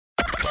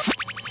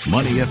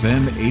Money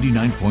FM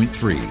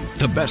 89.3,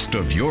 the best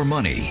of your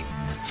money.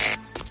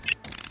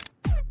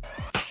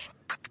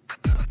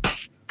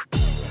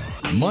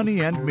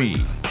 Money and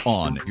Me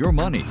on Your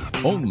Money,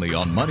 only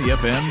on Money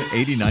FM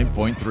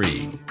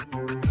 89.3.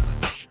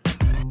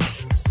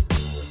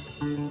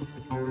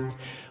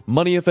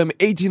 Money FM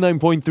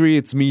 89.3,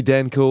 it's me,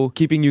 Danko,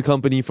 keeping you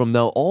company from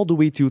now all the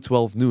way till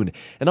 12 noon.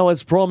 And now,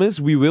 as promised,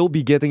 we will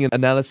be getting an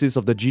analysis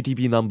of the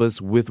GDP numbers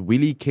with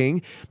Willie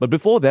King. But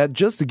before that,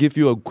 just to give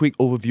you a quick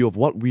overview of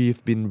what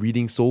we've been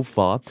reading so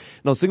far.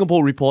 Now,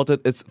 Singapore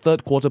reported its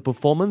third quarter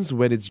performance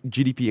when its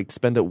GDP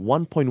expanded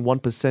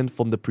 1.1%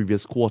 from the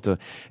previous quarter.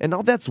 And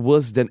now that's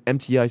worse than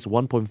MTI's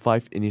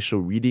 1.5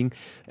 initial reading.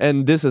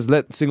 And this has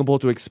led Singapore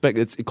to expect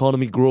its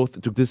economic growth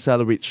to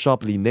decelerate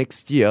sharply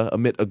next year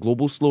amid a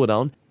global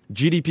slowdown.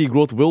 GDP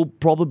growth will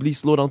probably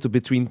slow down to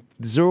between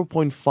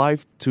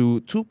 0.5 to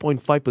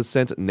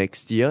 2.5%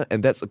 next year,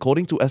 and that's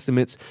according to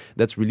estimates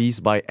that's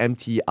released by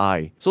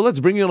MTI. So let's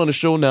bring in on the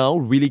show now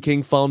Willie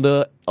King,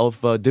 founder of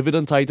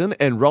Dividend Titan,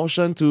 and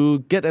Raushan to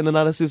get an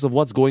analysis of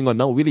what's going on.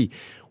 Now, Willie,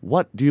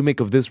 what do you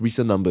make of these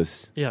recent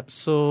numbers? Yeah,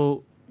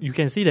 so you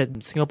can see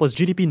that Singapore's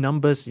GDP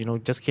numbers,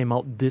 just came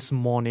out this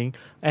morning.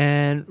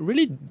 And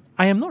really,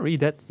 I am not really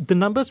that. The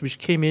numbers which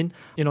came in,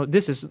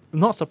 this is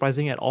not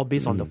surprising at all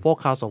based on the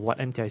forecast of what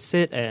MTI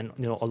said and,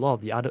 a lot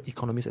of the other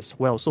economies as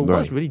well. So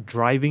what's really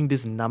driving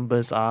these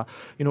numbers are,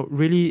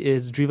 really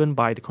is driven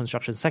by the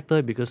construction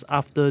sector, because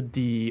after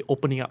the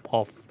opening up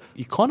of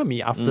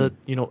economy, after,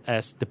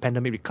 as the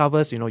pandemic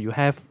recovers, you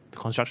have the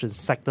construction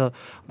sector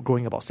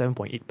growing about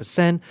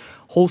 7.8%.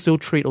 Wholesale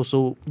trade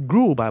also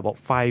grew by about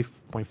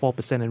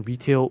 5.4%, and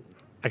retail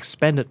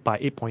expanded by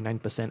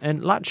 8.9%.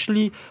 And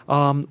largely,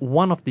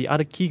 one of the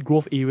other key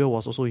growth area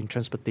was also in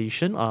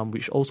transportation,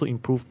 which also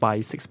improved by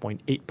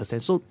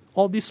 6.8%. So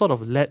all this sort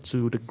of led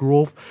to the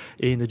growth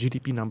in the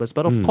GDP numbers.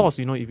 But of course,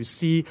 if you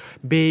see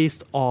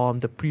based on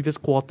the previous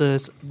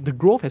quarters, the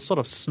growth has sort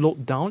of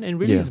slowed down, and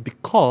really is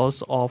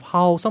because of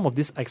how some of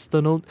this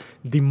external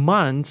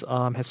demand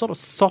has sort of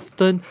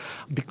softened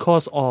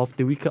because of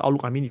the weaker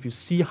outlook. I mean, if you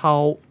see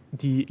how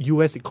the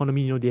US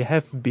economy, they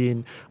have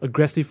been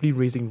aggressively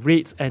raising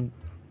rates, and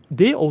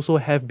they also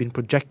have been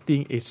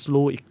projecting a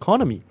slow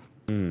economy.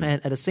 And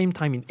at the same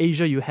time, in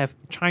Asia, you have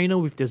China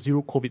with their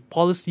zero COVID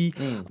policy,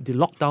 the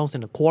lockdowns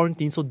and the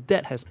quarantine. So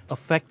that has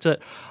affected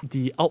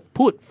the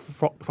output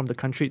from the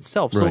country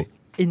itself. Right. So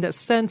in that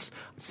sense,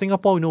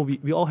 Singapore,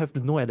 we all have to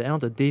know at the end of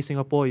the day,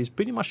 Singapore is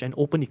pretty much an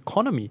open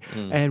economy,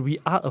 and we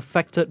are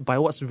affected by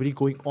what's really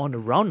going on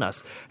around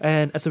us.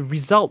 And as a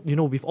result,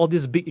 with all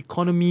these big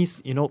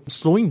economies,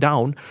 slowing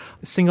down,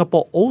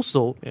 Singapore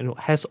also,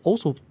 has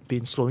also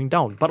been slowing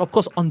down. But of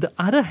course, on the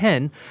other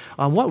hand,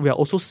 what we are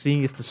also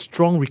seeing is the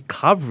strong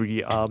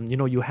recovery.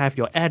 You have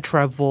your air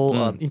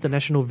travel,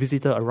 international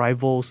visitor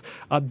arrivals.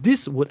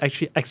 This would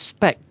actually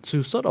expect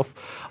to sort of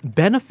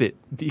benefit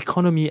the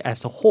economy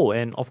as a whole.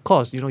 And of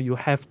course, you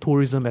have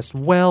tourism as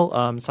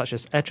well, such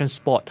as air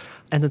transport,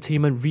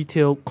 entertainment,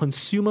 retail,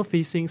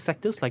 consumer-facing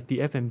sectors like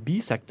the F&B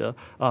sector.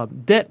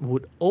 That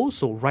would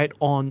also ride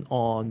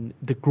on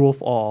the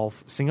growth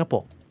of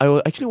Singapore. I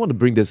actually want to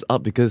bring this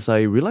up because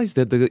I realized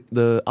that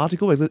the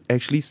article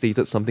actually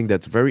stated something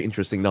that's very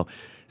interesting. Now,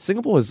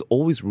 Singapore has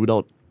always ruled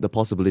out the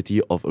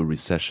possibility of a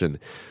recession.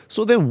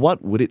 So then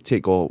what would it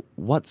take, or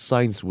what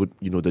signs would,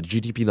 the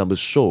GDP numbers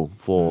show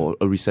for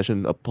a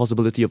recession, a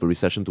possibility of a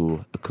recession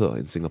to occur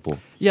in Singapore?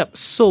 Yep.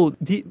 So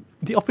the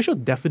official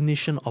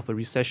definition of a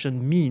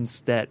recession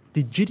means that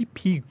the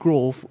GDP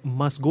growth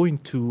must go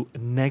into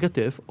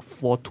negative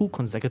for 2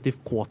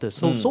 consecutive quarters.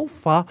 So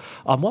far,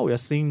 what we are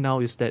seeing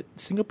now is that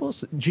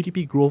Singapore's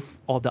GDP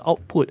growth, or the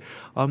output,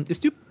 is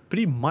still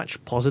pretty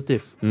much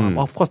positive.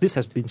 Of course, this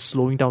has been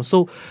slowing down.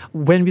 So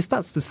when we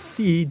start to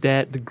see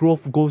that the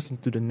growth goes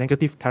into the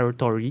negative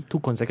territory, 2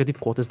 consecutive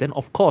quarters, then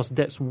of course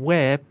that's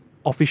where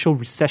official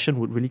recession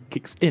would really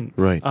kicks in.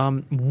 Right.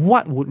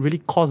 What would really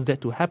cause that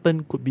to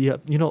happen could be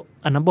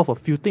a number of a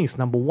few things.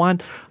 Number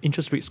one,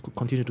 interest rates could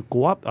continue to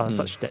go up,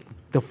 such that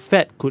the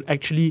Fed could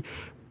actually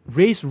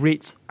raise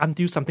rates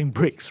until something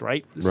breaks,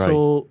 right?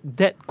 So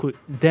that could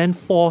then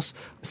force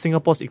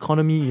Singapore's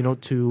economy,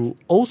 to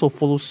also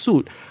follow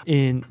suit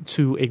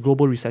into a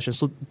global recession.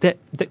 So that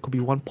could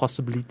be one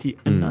possibility.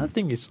 Another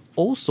thing is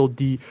also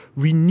the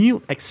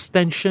renewed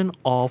extension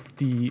of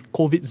the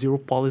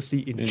COVID-0 policy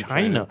in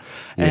China.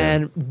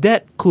 And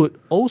that could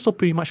also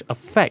pretty much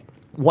affect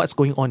what's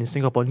going on in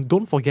Singapore. And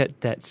don't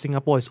forget that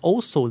Singapore is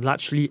also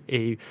largely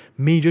a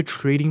major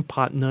trading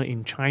partner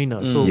in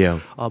China. So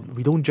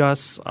we don't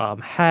just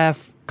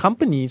have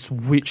companies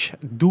which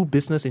do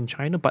business in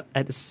China, but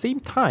at the same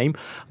time,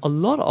 a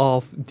lot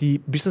of the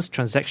business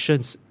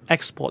transactions,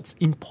 exports,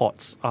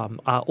 imports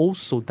are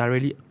also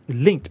directly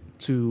linked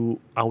to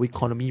our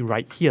economy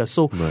right here.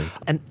 So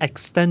an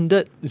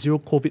extended zero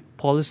COVID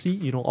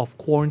policy, of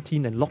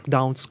quarantine and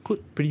lockdowns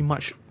could pretty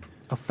much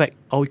affect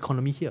our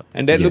economy here.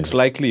 And that looks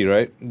likely,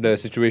 right? The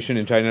situation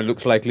in China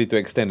looks likely to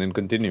extend and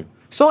continue.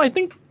 So I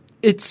think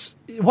it's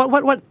what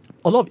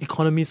a lot of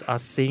economists are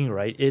saying,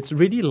 right? It's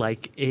really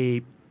like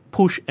a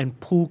push and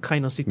pull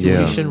kind of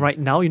situation right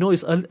now.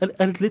 It's a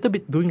little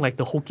bit doing like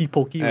the hokey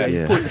pokey, where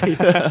you put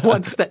like,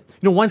 one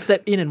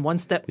step in and one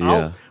step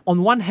out.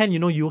 On one hand,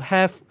 you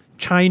have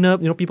China,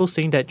 people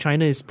saying that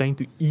China is planning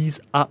to ease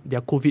up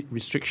their COVID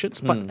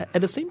restrictions, but at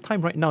the same time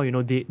right now,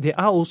 they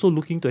are also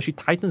looking to actually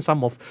tighten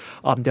some of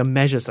their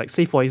measures. Like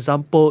say, for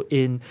example,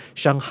 in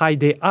Shanghai,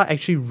 they are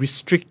actually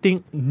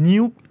restricting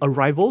new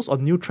arrivals or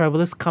new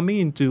travelers coming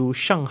into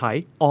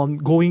Shanghai on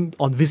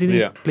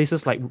visiting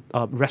places like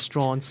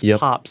restaurants,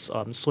 pubs,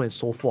 so and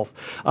so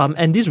forth.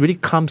 And this really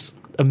comes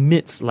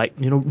amidst, like,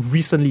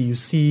 recently you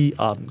see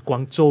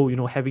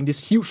Guangzhou, having this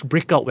huge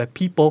breakout where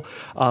people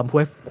who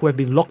have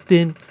been locked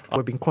in or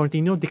have been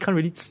quarantined, they can't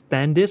really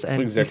stand this,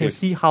 and you can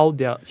see how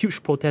there are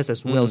huge protests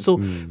as well. So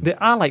there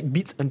are like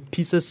bits and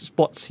pieces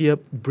spots here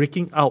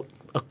breaking out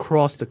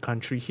across the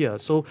country here.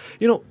 So,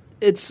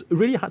 it's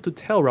really hard to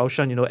tell,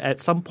 Raushan, at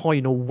some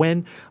point,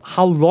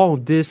 how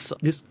long this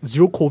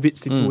zero COVID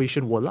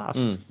situation will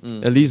last.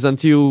 At least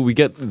until we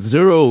get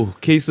 0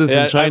 cases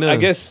in China. I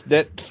guess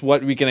that's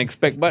what we can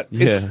expect. But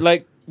it's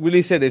like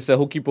Willie said, it's a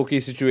hokey pokey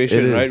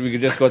situation, right? We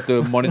just got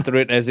to monitor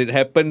it as it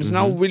happens.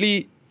 Now,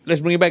 Willie,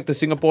 let's bring it back to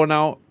Singapore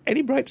now.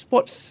 Any bright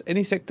spots,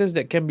 any sectors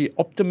that can be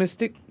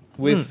optimistic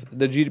with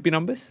the GDP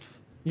numbers?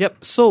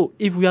 Yep. So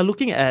if we are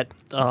looking at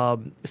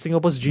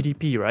Singapore's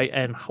GDP, right,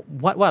 and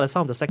what are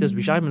some of the sectors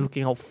which I'm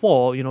looking out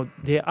for?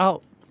 They are,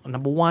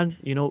 number one,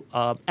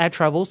 air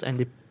travels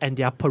and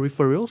their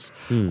peripherals,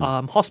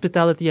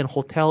 hospitality and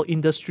hotel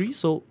industry.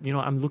 So,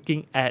 I'm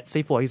looking at,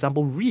 say, for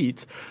example,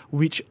 REIT,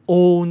 which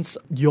owns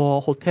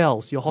your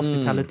hotels, your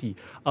hospitality.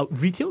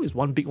 Retail is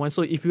one big one.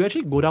 So if you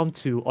actually go down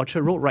to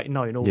Orchard Road right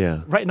now,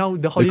 right now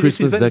the holiday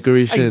Christmas seasons,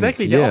 decorations,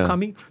 exactly, they're all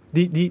coming.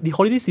 The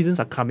holiday seasons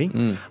are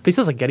coming.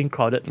 Places are getting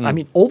crowded. I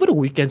mean, over the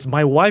weekends,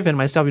 my wife and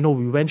myself,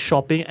 we went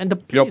shopping, and the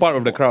place You're part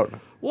of the crowd.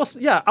 I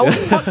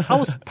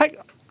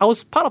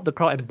was part of the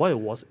crowd, and boy,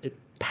 was it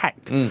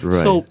packed. Right.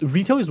 So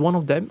retail is one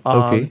of them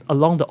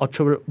along the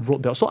Orchard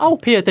Road belt. So I'll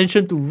pay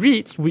attention to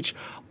REITs which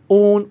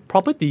own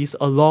properties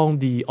along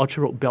the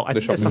Orchard Road belt. I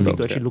think that's something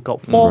to actually look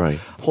out for. Right.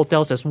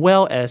 Hotels as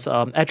well as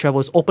air travel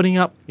is opening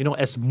up.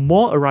 As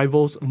more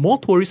arrivals, more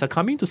tourists are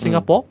coming to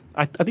Singapore.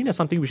 I think that's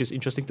something which is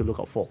interesting to look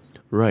out for.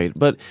 Right.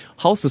 But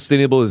how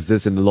sustainable is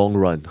this in the long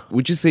run?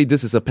 Would you say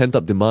this is a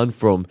pent-up demand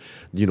from,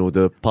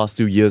 the past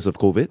 2 years of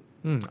COVID?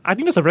 I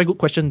think that's a very good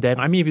question, Dan.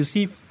 I mean, if you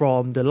see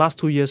from the last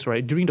 2 years,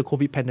 right, during the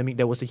COVID pandemic,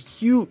 there was a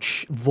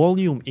huge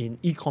volume in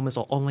e-commerce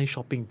or online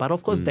shopping. But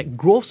of course, that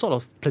growth sort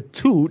of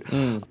plateaued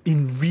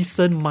in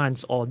recent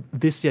months or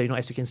this year.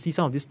 As you can see,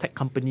 some of these tech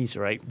companies,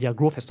 right, their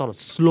growth has sort of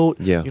slowed.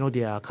 Yeah.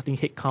 They are cutting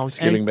headcounts.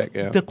 Scaling back,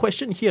 yeah. The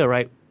question here,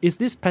 right, is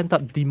this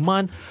pent-up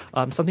demand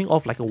something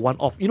of like a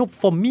one-off?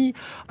 For me,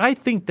 I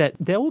think that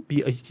there will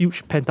be a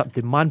huge pent-up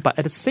demand, but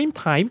at the same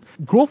time,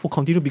 growth will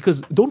continue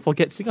because don't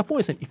forget, Singapore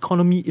is an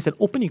economy, it's an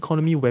open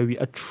economy where we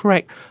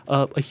attract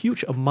a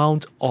huge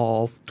amount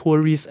of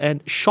tourists,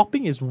 and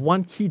shopping is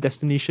one key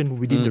destination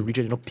within the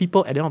region.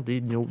 People at the end of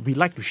the day, we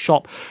like to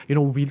shop.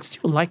 We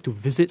still like to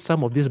visit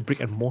some of these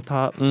brick and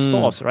mortar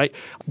stores, right?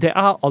 There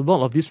are a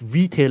lot of these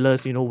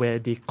retailers, where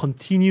they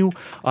continue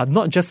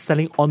not just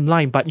selling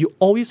online, but you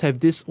always have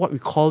this what we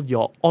call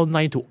your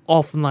online to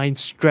offline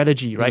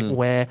strategy, right?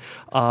 Where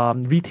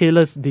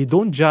retailers, they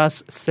don't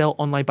just sell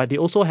online, but they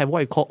also have what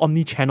we call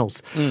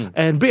omni-channels.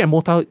 And brick and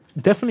mortar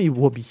definitely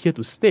will be here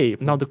to stay.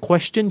 Now, the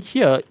question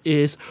here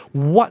is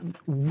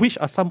which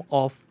are some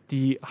of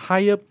the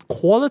higher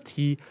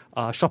quality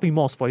shopping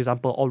malls, for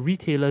example, or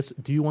retailers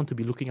do you want to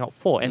be looking out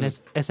for? And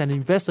as an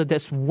investor,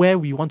 that's where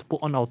we want to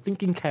put on our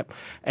thinking cap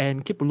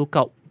and keep a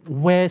lookout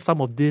where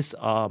some of these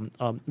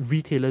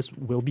retailers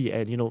will be,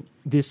 and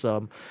these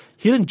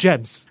hidden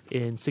gems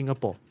in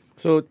Singapore.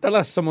 So tell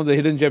us some of the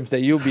hidden gems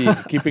that you'll be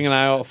keeping an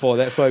eye out for.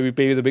 That's why we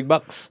pay you the big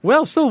bucks.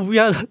 Well, so we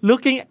are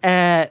looking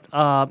at,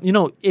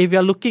 if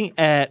you're looking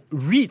at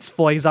REITs,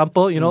 for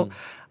example,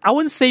 I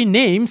wouldn't say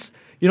names.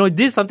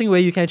 This is something where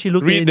you can actually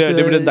look Read the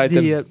dividend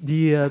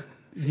into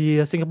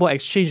the Singapore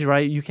Exchange,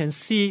 right? You can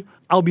see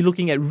I'll be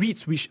looking at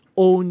REITs which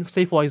own,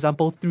 say, for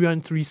example,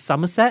 313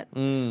 Somerset,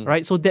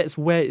 right? So that's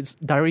where it's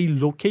directly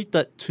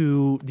located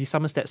to the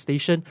Somerset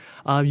station.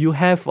 You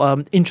have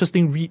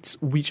interesting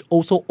REITs which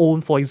also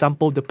own, for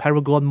example, the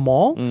Paragon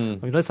Mall.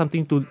 That's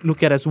something to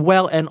look at as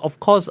well. And of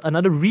course,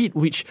 another REIT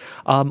which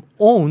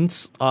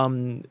owns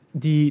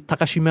the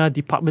Takashima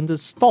departmental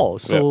store,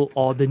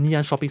 or the Ngee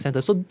Ann Shopping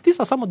Centre. So these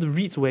are some of the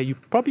REITs where you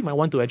probably might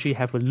want to actually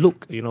have a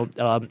look,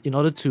 in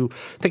order to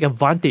take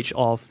advantage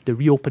of the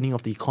reopening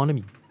of the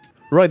economy.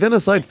 Right, then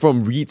aside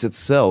from REITs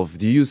itself,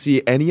 do you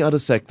see any other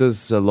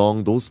sectors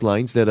along those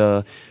lines that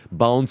are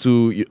bound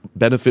to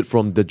benefit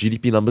from the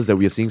GDP numbers that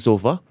we are seeing so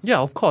far? Yeah,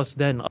 of course.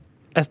 Then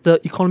as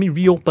the economy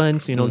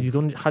reopens, you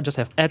don't just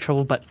have air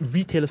travel, but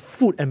retailers,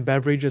 food and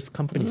beverages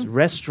companies,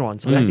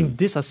 restaurants. And I think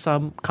these are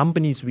some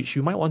companies which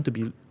you might want to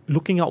be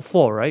looking out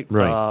for, right?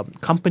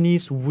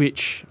 Companies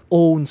which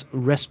owns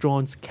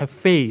restaurants,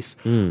 cafes,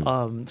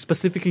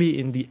 specifically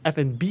in the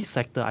F&B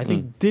sector. I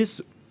think this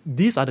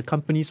these are the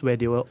companies where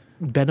they will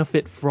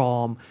benefit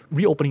from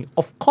reopening.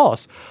 Of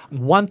course,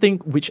 one thing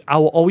which I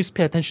will always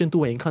pay attention to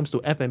when it comes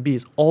to F&B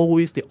is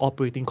always the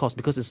operating cost,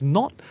 because it is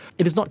not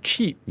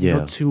cheap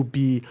to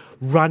be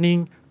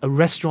running a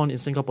restaurant in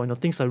Singapore.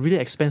 Things are really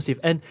expensive.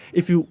 And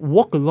if you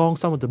walk along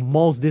some of the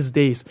malls these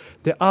days,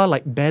 there are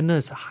like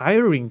banners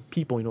hiring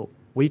people,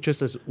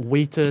 waitresses,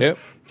 waiters,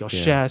 your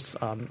chefs,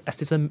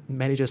 assistant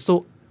managers.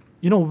 So,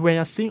 when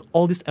you're seeing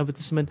all this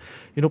advertisement,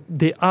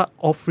 they are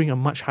offering a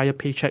much higher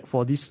paycheck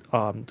for this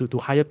to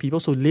hire people.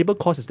 So labor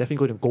cost is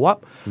definitely going to go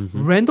up.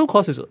 Rental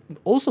cost is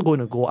also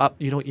going to go up,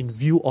 in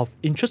view of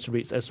interest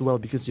rates as well,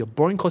 because your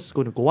borrowing cost is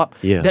going to go up.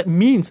 Yeah. That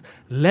means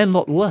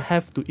landlord will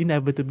have to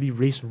inevitably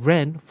raise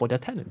rent for their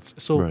tenants.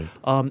 So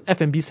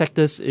F&B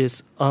sectors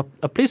is a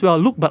place where I'll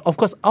look, but of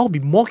course I'll be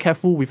more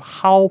careful with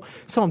how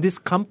some of these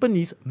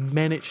companies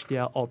manage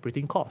their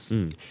operating costs.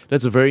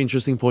 That's a very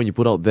interesting point you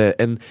put out there.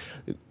 And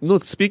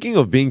speaking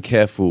of being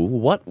careful,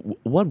 what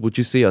would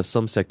you say are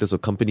some sectors or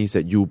companies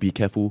that you'll be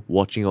careful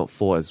watching out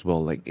for as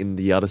well, like in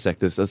the other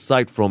sectors,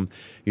 aside from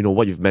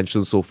what you've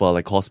mentioned so far,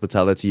 like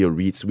hospitality or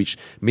REITs, which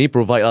may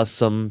provide us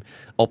some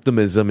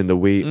optimism in the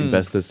way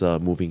investors are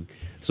moving?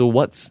 So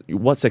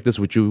what sectors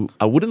would you,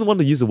 I wouldn't want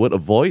to use the word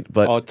avoid,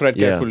 but tread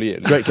carefully.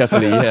 Tread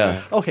carefully,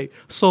 yeah. Okay,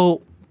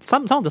 so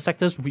some of the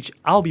sectors which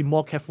I'll be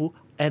more careful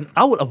and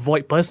I would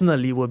avoid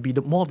personally would be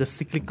more of the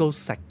cyclical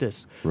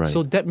sectors. Right.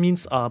 So that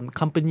means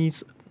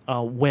companies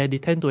where they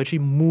tend to actually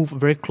move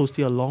very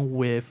closely along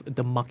with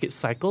the market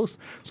cycles.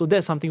 So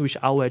that's something which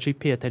I will actually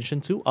pay attention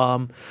to.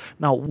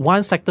 Now,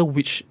 one sector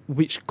which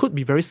could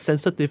be very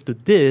sensitive to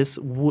this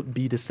would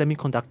be the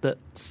semiconductor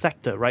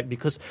sector, right?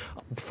 Because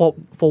for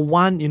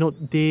one,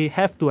 they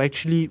have to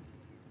actually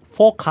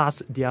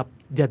forecast their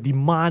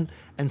demand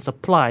and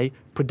supply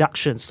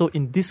production. So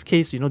in this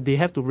case, they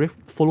have to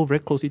follow very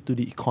closely to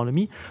the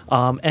economy.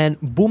 And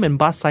boom and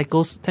bust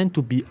cycles tend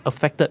to be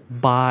affected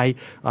by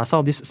some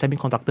of these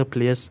semiconductor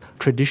players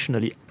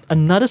traditionally.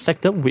 Another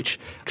sector which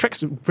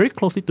tracks very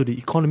closely to the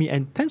economy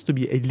and tends to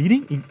be a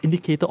leading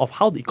indicator of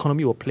how the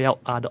economy will play out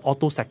are the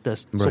auto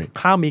sectors. Right. So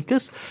car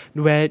makers,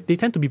 where they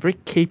tend to be very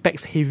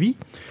capex heavy.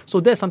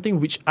 So that's something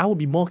which I will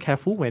be more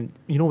careful when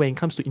it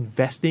comes to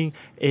investing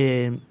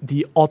in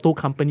the auto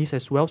companies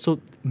as well.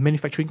 So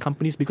manufacturing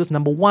companies, because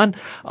number one,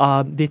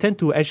 they tend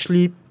to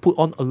actually put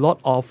on a lot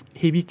of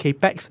heavy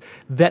capex.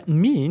 That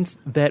means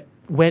that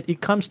when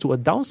it comes to a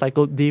down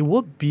cycle, they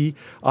will be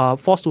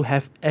forced to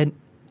have an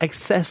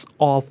excess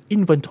of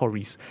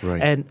inventories. Right.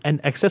 And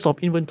an excess of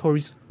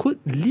inventories could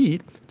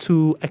lead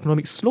to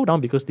economic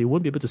slowdown because they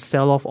won't be able to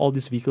sell off all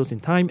these vehicles in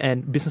time,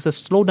 and businesses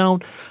slow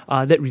down.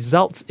 That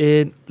results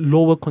in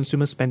lower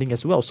consumer spending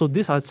as well. So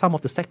these are some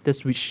of the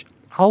sectors which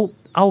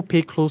I'll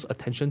pay close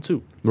attention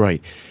to.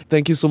 Right.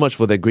 Thank you so much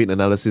for that great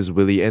analysis,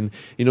 Willie. And,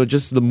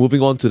 just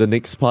moving on to the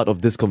next part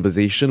of this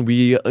conversation,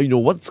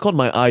 what's caught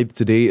my eye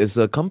today is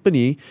a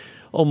company,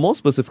 or more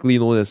specifically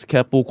known as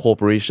Keppel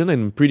Corporation,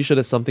 and I'm pretty sure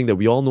that's something that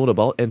we all know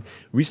about. And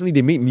recently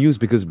they made news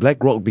because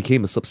BlackRock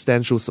became a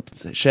substantial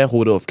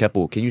shareholder of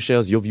Keppel. Can you share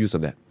us your views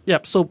on that?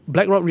 Yep, so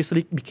BlackRock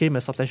recently became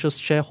a substantial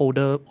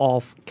shareholder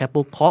of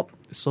Keppel Corp.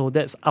 So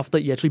that's after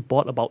he actually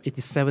bought about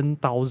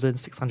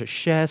 87,600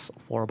 shares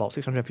for about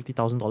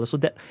 $650,000. So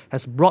that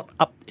has brought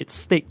up its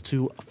stake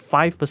to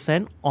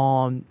 5%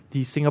 on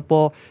the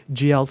Singapore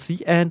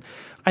GLC. And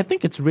I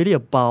think it's really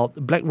about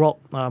BlackRock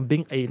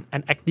being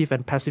an active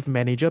and passive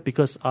manager,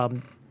 because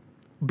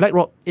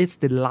BlackRock is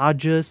the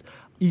largest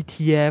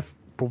ETF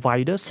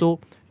provider. So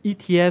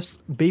ETFs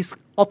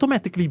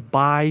automatically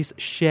buys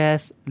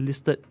shares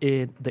listed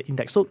in the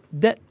index. So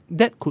that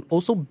could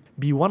also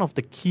be one of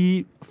the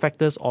key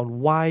factors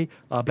on why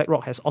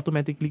BlackRock has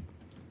automatically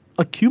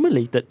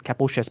accumulated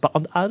Keppel shares. But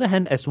on the other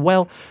hand as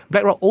well,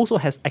 BlackRock also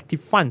has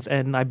active funds,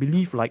 and I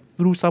believe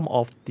through some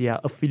of their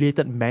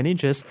affiliated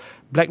managers,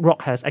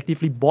 BlackRock has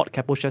actively bought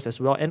Keppel shares as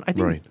well. And I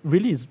think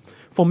really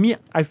for me,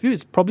 I feel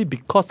it's probably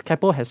because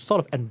Keppel has sort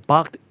of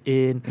embarked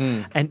in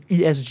an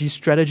ESG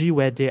strategy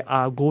where they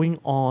are going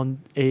on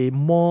a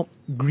more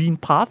green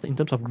path in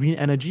terms of green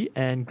energy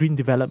and green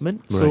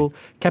development. Right. So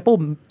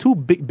Keppel, two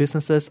big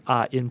businesses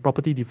are in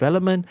property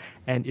development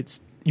and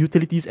it's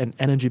utilities and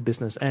energy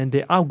business, and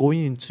they are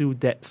going into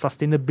that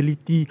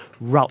sustainability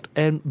route.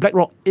 And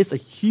BlackRock is a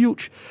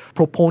huge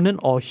proponent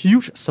or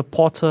huge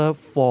supporter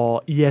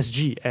for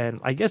ESG,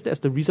 and I guess that's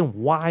the reason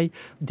why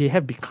they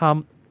have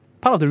become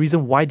part of the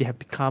reason why they have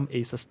become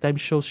a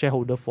substantial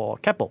shareholder for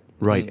Keppel.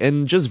 Right.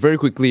 And just very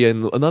quickly,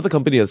 and another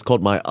company that's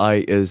caught my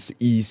eye is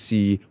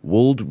EC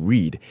World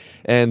REIT.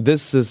 And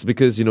this is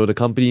because, the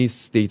company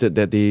stated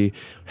that they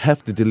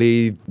have to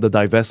delay the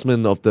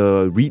divestment of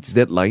the REIT's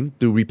deadline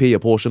to repay a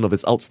portion of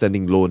its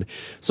outstanding loan.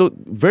 So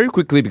very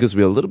quickly, because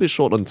we're a little bit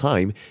short on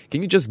time,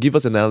 can you just give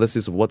us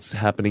analysis of what's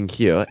happening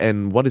here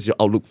and what is your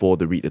outlook for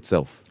the REIT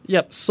itself?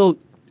 Yep. So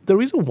the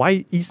reason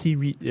why EC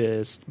REIT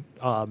is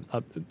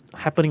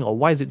happening, or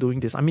why is it doing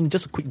this? I mean,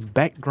 just a quick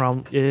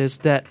background is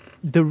that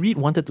the REIT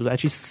wanted to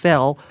actually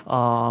sell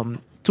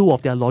two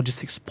of their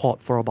logistics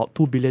port for about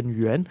 2 billion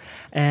yuan,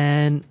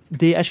 and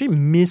they actually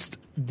missed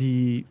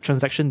the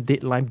transaction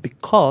deadline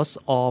because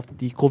of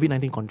the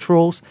COVID-19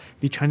 controls,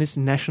 the Chinese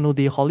National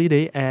Day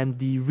holiday, and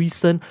the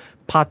recent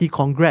Party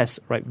Congress,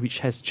 right,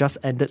 which has just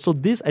ended. So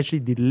this actually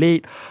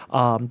delayed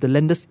the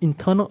lender's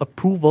internal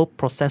approval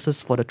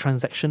processes for the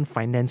transaction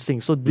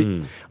financing. So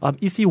the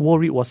EC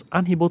World REIT was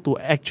unable to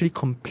actually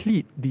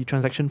complete the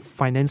transaction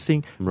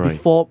financing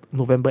before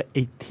November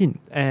 18th.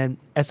 And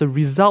as a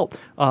result,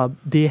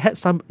 they had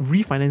some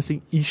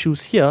refinancing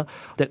issues here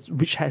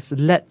which has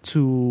led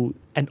to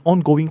an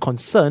ongoing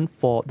concern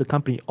for the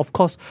company. Of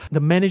course, the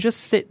managers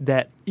said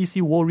that EC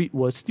World REIT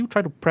will still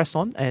try to press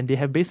on, and they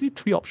have basically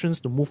three options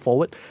to move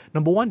forward.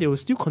 Number one, they will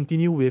still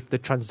continue with the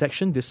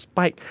transaction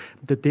despite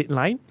the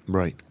deadline.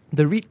 Right.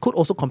 The REIT could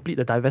also complete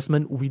the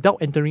divestment without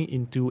entering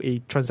into a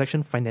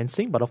transaction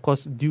financing, but of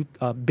course,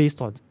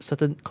 based on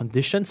certain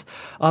conditions.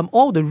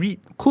 Or the REIT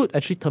could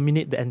actually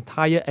terminate the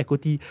entire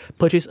equity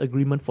purchase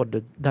agreement for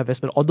the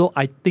divestment. Although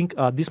I think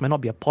this might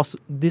not be a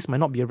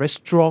very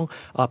strong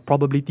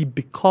probability,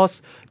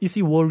 because EC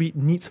World REIT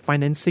needs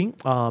financing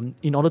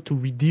in order to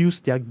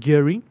reduce their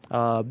gearing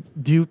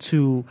due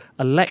to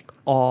a lack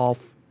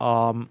of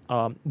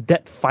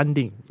debt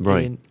funding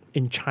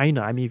in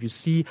China. I mean, if you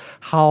see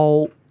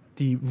how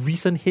the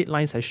recent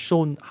headlines has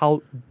shown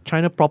how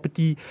China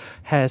property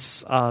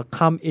has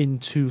come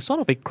into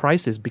sort of a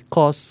crisis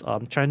because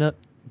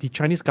the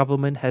Chinese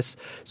government has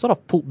sort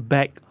of pulled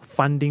back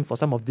funding for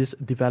some of these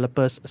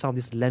developers, some of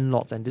these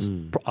landlords and these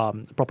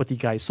property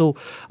guys. So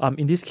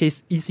in this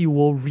case, EC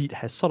World REIT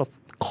has sort of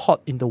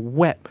caught in the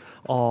web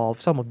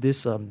of some of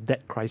this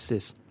debt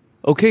crisis.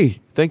 Okay,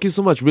 thank you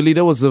so much, Willie.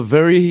 That was a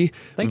very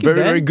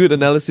good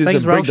analysis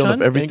and breakdown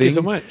of everything. Thank you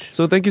so much.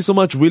 So thank you so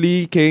much,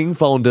 Willie King,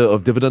 founder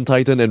of Dividend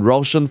Titan, and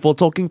Raushan, for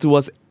talking to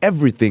us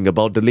everything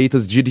about the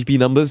latest GDP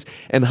numbers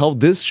and how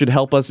this should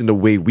help us in the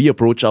way we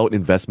approach our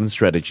investment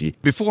strategy.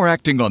 Before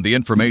acting on the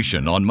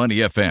information on Money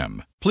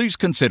FM, please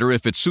consider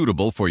if it's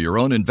suitable for your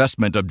own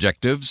investment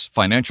objectives,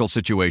 financial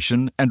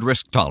situation, and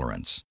risk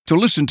tolerance. To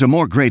listen to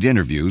more great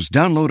interviews,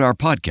 download our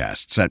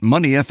podcasts at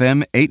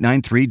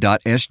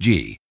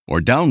moneyfm893.sg. or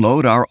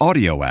download our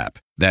audio app.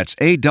 That's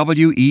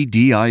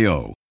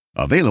AWEDIO.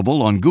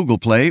 Available on Google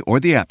Play or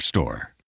the App Store.